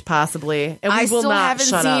Blair Witch, possibly, and we will still not haven't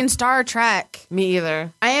shut seen up. Star Trek. Me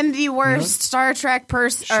either. I am the worst Star Trek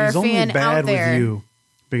person or She's only fan bad out there. with you,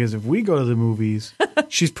 because if we go to the movies,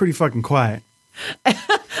 she's pretty fucking quiet.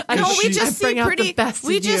 No, we just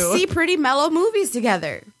see pretty mellow movies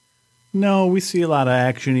together. No, we see a lot of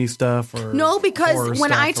action-y stuff. No, because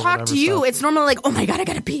when I talk to you, it's normally like, oh my God, I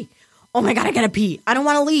gotta pee. Oh my God, I gotta pee. I don't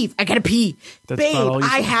want to leave. I gotta pee. Babe,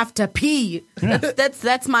 I have to pee. Yeah.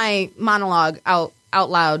 That's my monologue out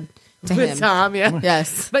loud to With him. Tom, yeah.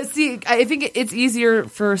 Yes. But see, I think it's easier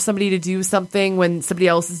for somebody to do something when somebody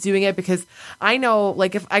else is doing it, because I know,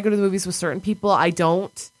 like, if I go to the movies with certain people, I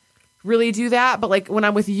don't really do that. But like when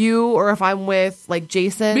I'm with you, or if I'm with like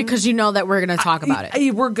Jason, Because you know that we're going to talk about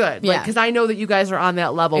it. we're good. Yeah. Because I know that you guys are on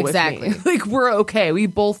that level Exactly. with me. Like, we're okay. We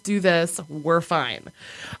both do this. We're fine.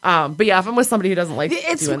 But yeah, if I'm with somebody who doesn't like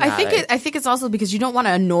doing that, I think it's also because you don't want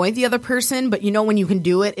to annoy the other person, but you know when you can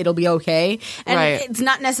do it, it'll be okay. And Right. it's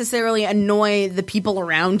not necessarily annoy the people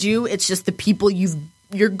around you. It's just the people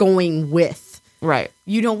you're going with. right.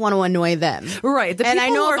 You don't want to annoy them. Right. The And I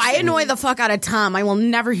people know who if are I sitting- annoy the fuck out of Tom, I will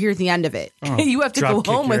never hear the end of it. Oh, You have to go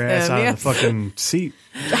drop-kick home with your ass him, out yeah. of the fucking seat.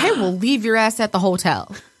 I will leave your ass at the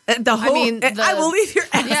hotel. I will leave your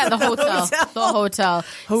ass Yeah, the hotel. The hotel.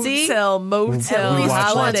 See? Hotel, motel, We watch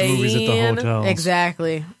lots of Holiday movies at the Inn. hotel.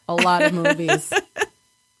 Exactly. A lot of movies.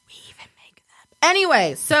 We even make them.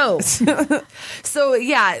 Anyway, so So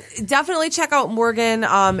yeah, definitely check out Morgan.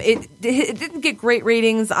 It didn't get great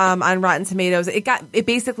ratings on Rotten Tomatoes. It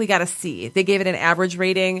basically got a C. They gave it an average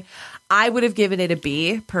rating. I would have given it a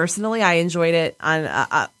B. Personally, I enjoyed it on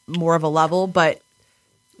a more of a level, but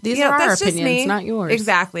these you know, are our that's just opinions, me. not yours.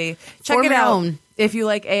 Exactly. Check Form it your out own. if you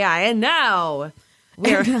like AI. And now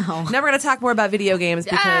we're now. never going to talk more about video games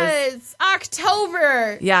because Yes,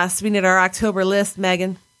 October. yes, we need our October list,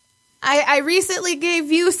 Megan. I recently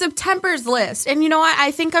gave you September's list, and you know what?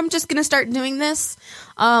 I think I'm just gonna start doing this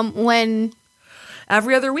when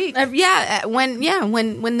Every other week. when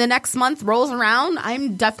the next month rolls around.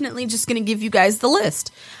 I'm definitely just gonna give you guys the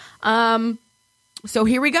list. So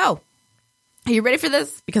here we go. Are you ready for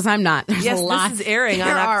this? Because I'm not. There's Yes, a lot. this is airing on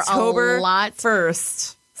There are October a lot.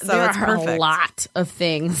 1st. So there it's are perfect. a lot of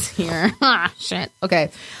things here. Shit.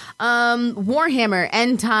 Okay. Warhammer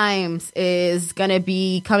End Times is going to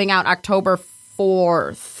be coming out October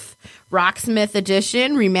 4th. Rocksmith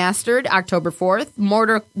Edition Remastered October 4th.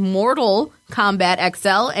 Mortal Kombat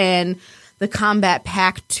XL and the Combat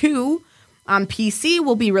Pack 2 on PC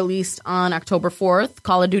will be released on October 4th.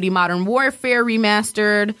 Call of Duty Modern Warfare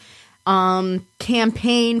Remastered.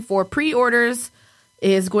 Campaign for pre-orders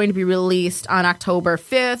is going to be released on October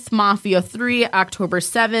 5th. Mafia 3, October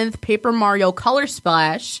 7th. Paper Mario Color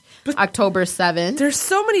Splash, October 7th. There's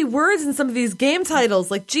so many words in some of these game titles.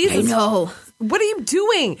 Like, Jesus. I know. What are you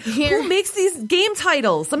doing? Here- Who makes these game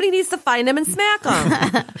titles? Somebody needs to find them and smack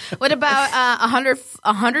them. What about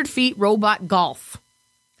 100 Feet Robot Golf?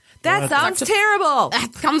 That sounds terrible.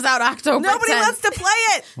 That comes out October Nobody 10th. wants to play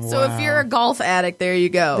it. So if you're a golf addict, there you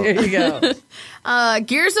go. There you go.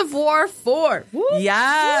 Gears of War 4. Whoop.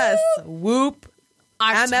 Yes. Whoop.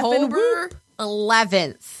 MF and October whoop.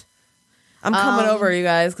 11th. I'm coming over, you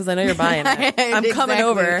guys, because I know you're buying it. I'm coming Exactly.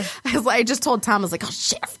 over. I just told Tom, I was like, oh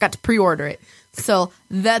shit, I forgot to pre-order it. So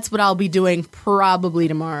that's what I'll be doing probably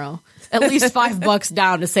tomorrow. At least $5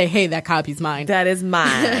 down to say, hey, that copy's mine. That is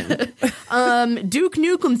mine. Duke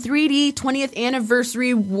Nukem 3D 20th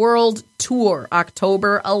Anniversary World Tour,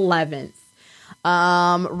 October 11th.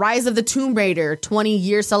 Rise of the Tomb Raider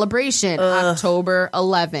 20-year celebration, October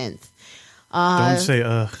 11th. Don't say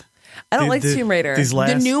ugh. I don't like Tomb Raider. These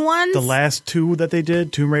last, new ones? the last two that they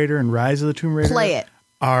did, Tomb Raider and Rise of the Tomb Raider, Play it.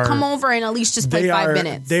 Come over and at least just play 5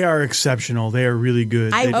 minutes. They are exceptional. They are really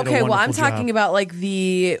good. They did a Okay, well, I'm wonderful talking job. about like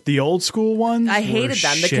the. The old school ones. I were hated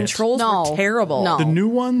them. The shit. controls No. were terrible. No. The new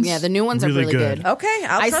ones. Yeah, the new ones are really good. Okay,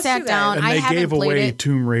 I'll I trust sat you guys. down. And I they haven't gave played away it.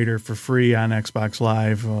 Tomb Raider for free on Xbox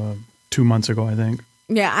Live 2 months ago, I think.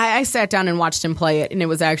 Yeah, I sat down and watched him play it, and it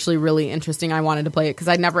was actually really interesting. I wanted to play it because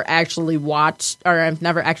I'd never actually I've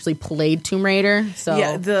never actually played Tomb Raider. So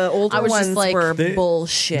Yeah, the older I was just ones like, were They-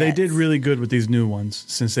 bullshit. They did really good with these new ones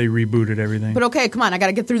since they rebooted everything. But okay, come on, I got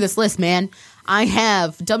to get through this list, man. I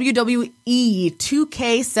have WWE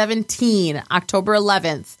 2K17, October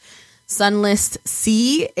 11th. Sunlist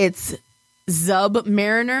C, it's Zub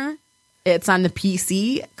Mariner. It's on the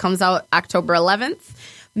PC. Comes out October 11th.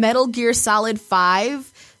 Metal Gear Solid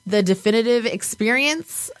 5, The Definitive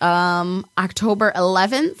Experience, October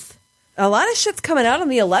 11th. A lot of shit's coming out on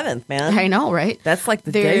the 11th, man. I know, right? That's like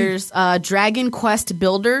the day. There's Dragon Quest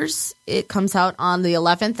Builders. It comes out on the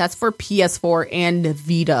 11th. That's for PS4 and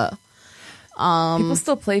Vita. People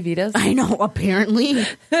still play Vitas. I know, apparently. They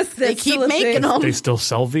That's keep still a making thing. them. They still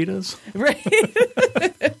sell Vitas?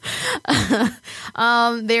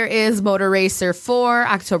 There is Motor Racer 4,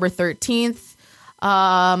 October 13th.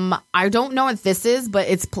 I don't know what this is, but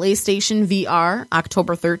it's PlayStation VR,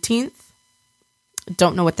 October 13th.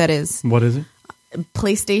 Don't know what that is. What is it?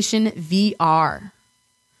 PlayStation VR.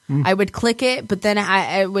 I would click it, but then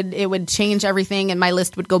it would change everything, and my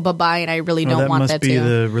list would go bye-bye, and I really don't that want must that be to.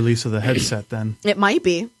 the release of the headset then. It might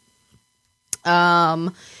be.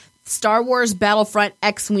 Star Wars Battlefront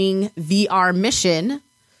X-Wing VR mission.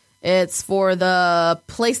 It's for the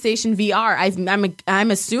PlayStation VR.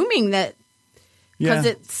 I'm assuming that Yeah,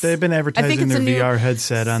 it's- they've been I advertising think it's their a new- VR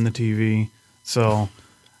headset on the TV. So,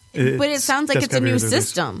 but it sounds like that's it's a gotta be new the release.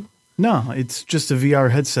 system. No, it's just a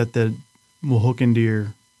VR headset that will hook into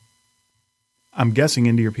your. I'm guessing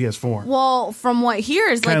into your PS4. Well, from what here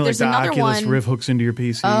is Kind like of like there's the another Oculus one. Rift hooks into your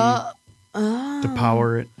PC to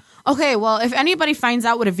power it. Okay, well, if anybody finds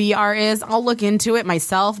out what a VR is, I'll look into it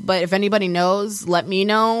myself. But if anybody knows, let me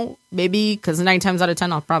know. Maybe because 9 times out of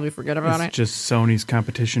 10, I'll probably forget about It's it. just Sony's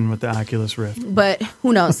competition with the Oculus Rift. But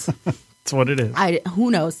who knows? That's what it is.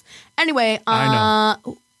 Who knows? Anyway, I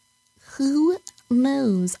know. Who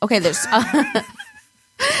knows? Okay, there's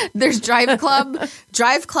Drive Club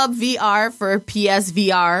VR for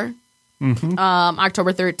PSVR.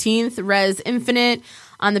 October 13th. Res Infinite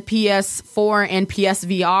on the PS4 and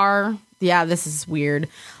PSVR. Yeah, this is weird.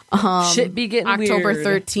 Shit be getting October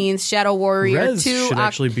weird. 13th. Shadow Warrior Res 2. should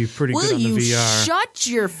actually be pretty Will good on the you VR. shut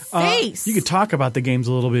your face? You could talk about the games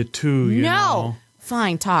a little bit too. You no. know.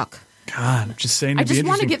 Fine, talk. God, I'm just saying. I It'd be just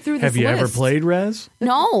wanna interesting. get through Have this you ever list. played Res?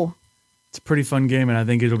 No. It's a pretty fun game, and I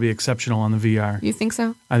think it'll be exceptional on the VR. You think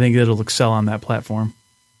so? I think it'll excel on that platform.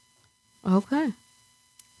 Okay.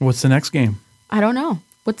 What's the next game? I don't know.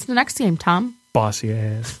 What's the next game, Tom? Bossy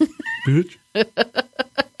ass. Bitch.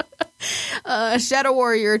 Shadow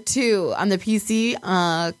Warrior 2 on the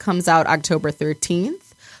PC comes out October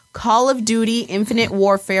 13th. Call of Duty Infinite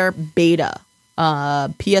Warfare Beta,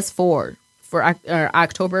 PS4 for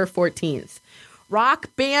October 14th.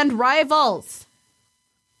 Rock Band Rivals.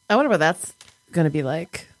 I wonder what that's going to be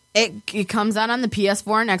like. It comes out on the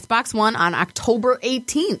PS4 and Xbox One on October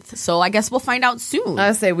 18th. So I guess we'll find out soon.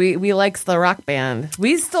 I say we like the Rock Band.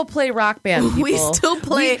 We still play Rock Band, people. We still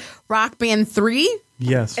play Rock Band 3.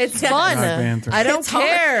 Yes. It's fun. Rock Band 3. I don't It's hard.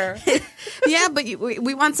 care. Yeah, but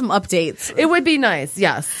we want some updates. It would be nice,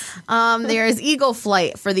 yes. There is Eagle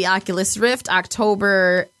Flight for the Oculus Rift,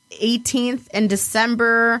 October 18th, and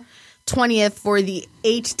December 20th for the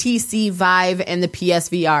HTC Vive and the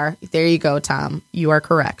PSVR. There you go, Tom. You are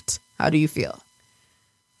correct. How do you feel?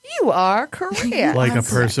 You are correct. Like a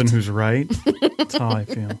person who's right. That's how I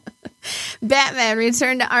feel. Batman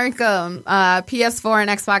Return to Arkham, PS4 and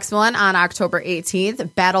Xbox One on October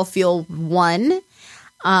 18th. Battlefield 1,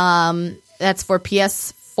 that's for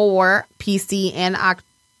PS4, PC, and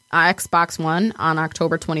Xbox One on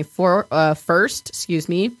October 1st. Excuse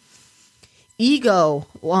me. Ego,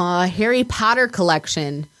 Harry Potter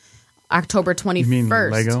Collection, October 21st. You mean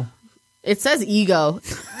Lego? It says Ego.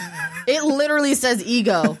 It literally says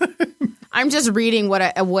Ego. I'm just reading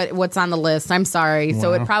what's on the list. I'm sorry.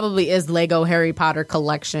 So it probably is Lego Harry Potter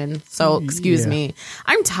Collection. So excuse me.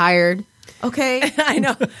 I'm tired. Okay. I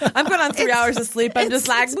know. I'm going on 3 hours of sleep. I'm just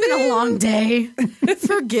like, it's been a long day.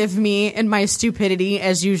 Forgive me and my stupidity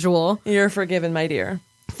as usual. You're forgiven, my dear.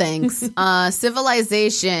 Thanks.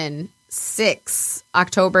 Civilization 6,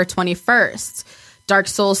 October 21st. Dark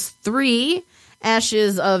Souls 3,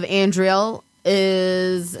 Ashes of Andriel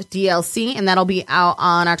is DLC, and that'll be out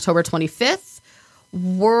on October 25th.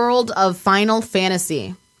 World of Final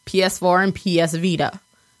Fantasy, PS4 and PS Vita,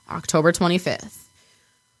 October 25th.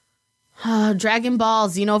 Dragon Ball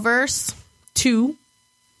Xenoverse 2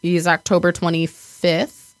 is October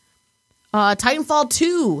 25th. Titanfall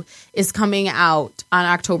 2 is coming out on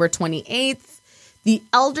October 28th. The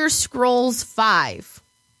Elder Scrolls V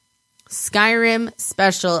Skyrim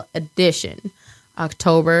Special Edition,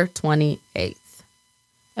 October 28th.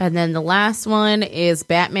 And then the last one is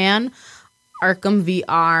Batman Arkham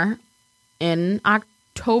VR in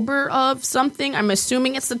October of something. I'm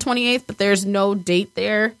assuming it's the 28th, but there's no date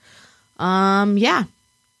there. Yeah.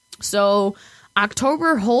 So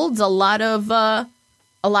October holds a lot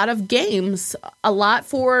of games, a lot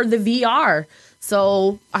for the VR.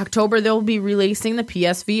 So October they'll be releasing the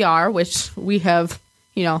PSVR, which we have,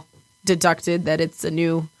 deducted that it's a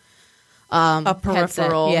new A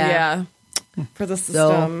peripheral, headset. yeah, for the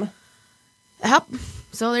system. Yep.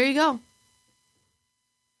 So there you go.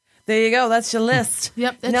 There you go. That's your list.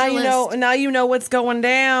 Yep. That's now your you know. list. Now you know what's going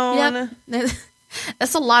down. Yep.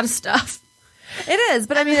 That's a lot of stuff. It is,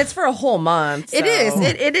 but I mean, it's for a whole month. It is. so-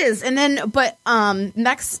 It is. And then, but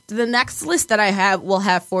the next list that I will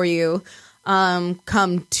have for you, come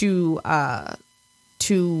to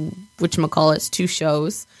whatchamacallits, 2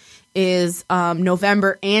 shows, is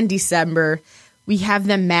November and December. We have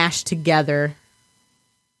them mashed together.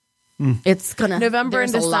 It's gonna November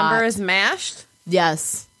and there's a lot. December is mashed.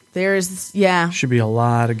 Yes. There's Should be a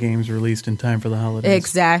lot of games released in time for the holidays.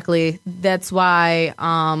 Exactly. That's why,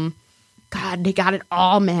 God, they got it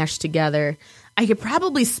all mashed together. I could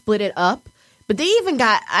probably split it up, but they even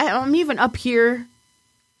got, I'm even up here.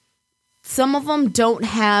 Some of them don't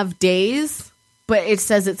have days, but it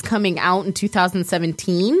says it's coming out in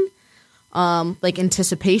 2017, like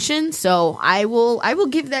anticipation. So I will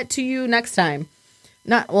give that to you next time.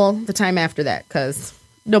 The time after that, because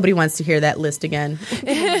nobody wants to hear that list again.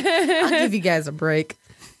 I'll give you guys a break.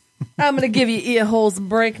 I'm gonna give you ear holes a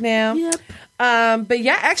break now. Yep. But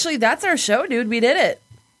yeah, actually, that's our show, dude. We did it.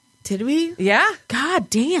 Did we? Yeah, God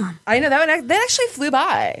damn. I know that actually flew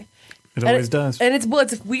by. It always does. And it's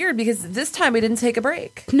weird because this time we didn't take a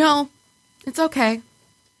break. No, it's okay.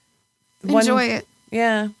 Enjoy it.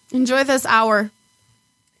 Yeah. Enjoy this hour.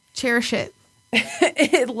 Cherish it.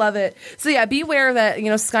 Love it. So yeah, beware that,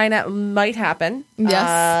 Skynet might happen.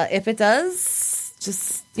 Yes. If it does,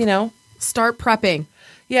 just, Start prepping.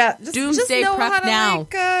 yeah. Just Doomsday know prep how to, now.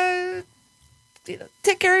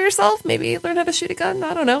 take care of yourself. Maybe learn how to shoot a gun.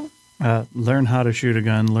 I don't know. Learn how to shoot a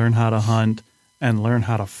gun, learn how to hunt, and learn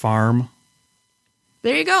how to farm.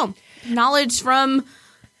 There you go. Knowledge from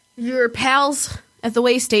your pals at the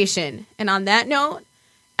way station. And on that note,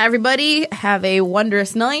 Everybody have a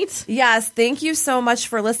wondrous night. Yes, thank you so much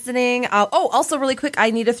for listening. Also really quick, I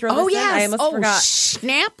need to throw this in. I almost forgot.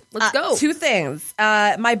 Snap. Let's go. Two things.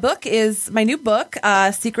 My new book,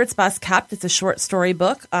 Secrets Best Kept. It's a short story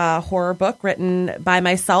book, horror book written by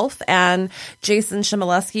myself and Jason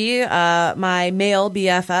Shimoleski, my male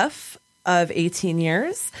BFF of 18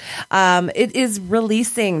 years. It is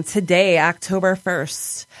releasing today, October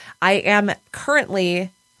 1st. I am currently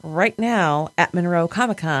right now at Monroe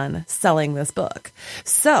Comic-Con selling this book.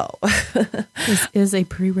 So This is a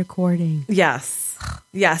pre-recording. yes.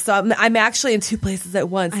 So I'm actually in two places at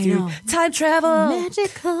once, dude. know. Time travel.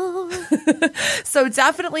 Magical. So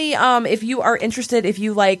definitely, if you are interested, if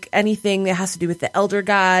you like anything that has to do with the elder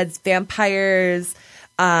gods, vampires,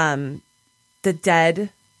 the dead,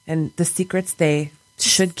 and the secrets they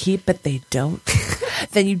should keep but they don't,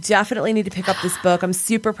 then you definitely need to pick up this book. I'm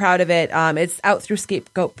super proud of it. It's out through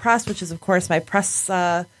Scapegoat Press, which is, of course, my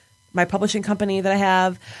publishing company that I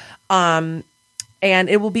have. And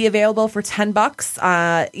it will be available for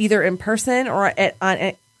 $10, either in person or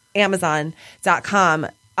on Amazon.com.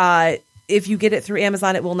 If you get it through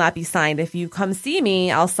Amazon, it will not be signed. If you come see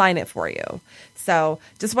me, I'll sign it for you. So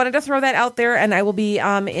just wanted to throw that out there. And I will be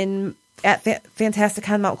at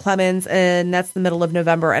Fantasticon Mount Clemens, and that's the middle of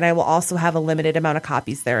November. And I will also have a limited amount of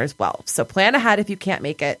copies there as well. So plan ahead if you can't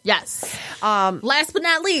make it. Yes. Last but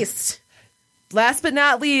not least,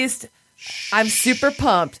 I'm super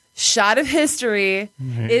pumped. Shot of History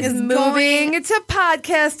is moving to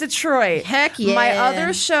Podcast Detroit. Heck yeah. My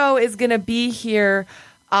other show is going to be here.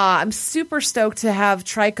 I'm super stoked to have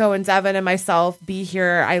Trico and Devin and myself be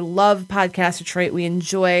here. I love Podcast Detroit. We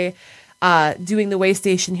enjoy doing the Way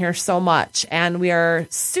Station here so much, and we are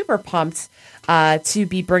super pumped to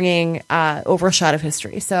be bringing over a Shot of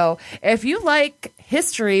History. So if you like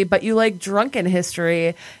history, but you like drunken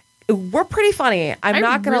history, we're pretty funny. I'm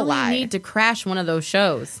not going to lie. I really need to crash one of those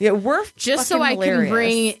shows. Yeah, we're just so I hilarious. can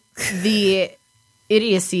bring the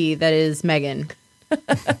idiocy that is Megan.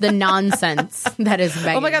 The nonsense that is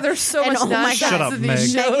Megan. Oh my God, there's so much nonsense Shut up, in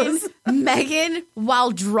these Meg. shows. Megan,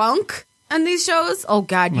 while drunk on these shows, oh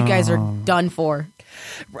God, you guys are done for.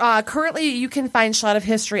 Currently, you can find Shot of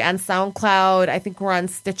History on SoundCloud. I think we're on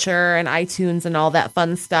Stitcher and iTunes and all that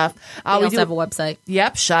fun stuff. We also have a website.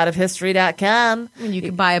 Yep, shotofhistory.com. And you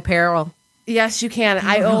can buy apparel. Yes, you can.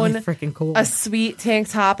 I Really own freaking cool. a sweet tank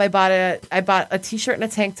top. I bought a t-shirt and a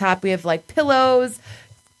tank top. We have like pillows,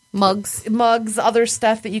 Mugs. other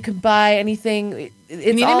stuff that you can buy. Anything.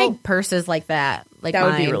 You need to make purses like that. Like That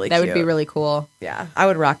would be mine. really That would be cute. really cool. Yeah, I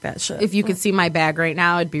would rock that shit. If you could see my bag right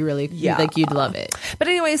now, it'd be really like you'd love it. But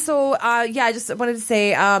anyway, so I just wanted to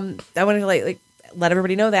say I wanted to like let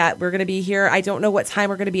everybody know that we're going to be here. I don't know what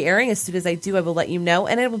time we're going to be airing. As soon as I do, I will let you know,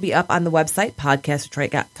 and it will be up on the website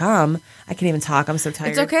podcastdetroit.com. I can't even talk. I'm so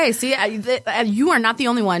tired. It's okay. See, you are not the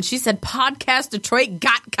only one. She said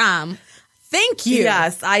podcastdetroit.com. Thank you.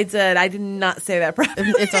 Yes, I did. I did not say that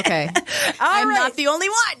properly. It's okay. I'm right. not the only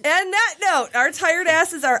one. And that note, our tired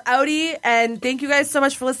asses are outie, and thank you guys so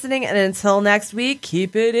much for listening. And until next week,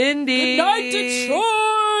 keep it indie. Good night,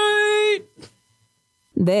 Detroit.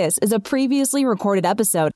 This is a previously recorded episode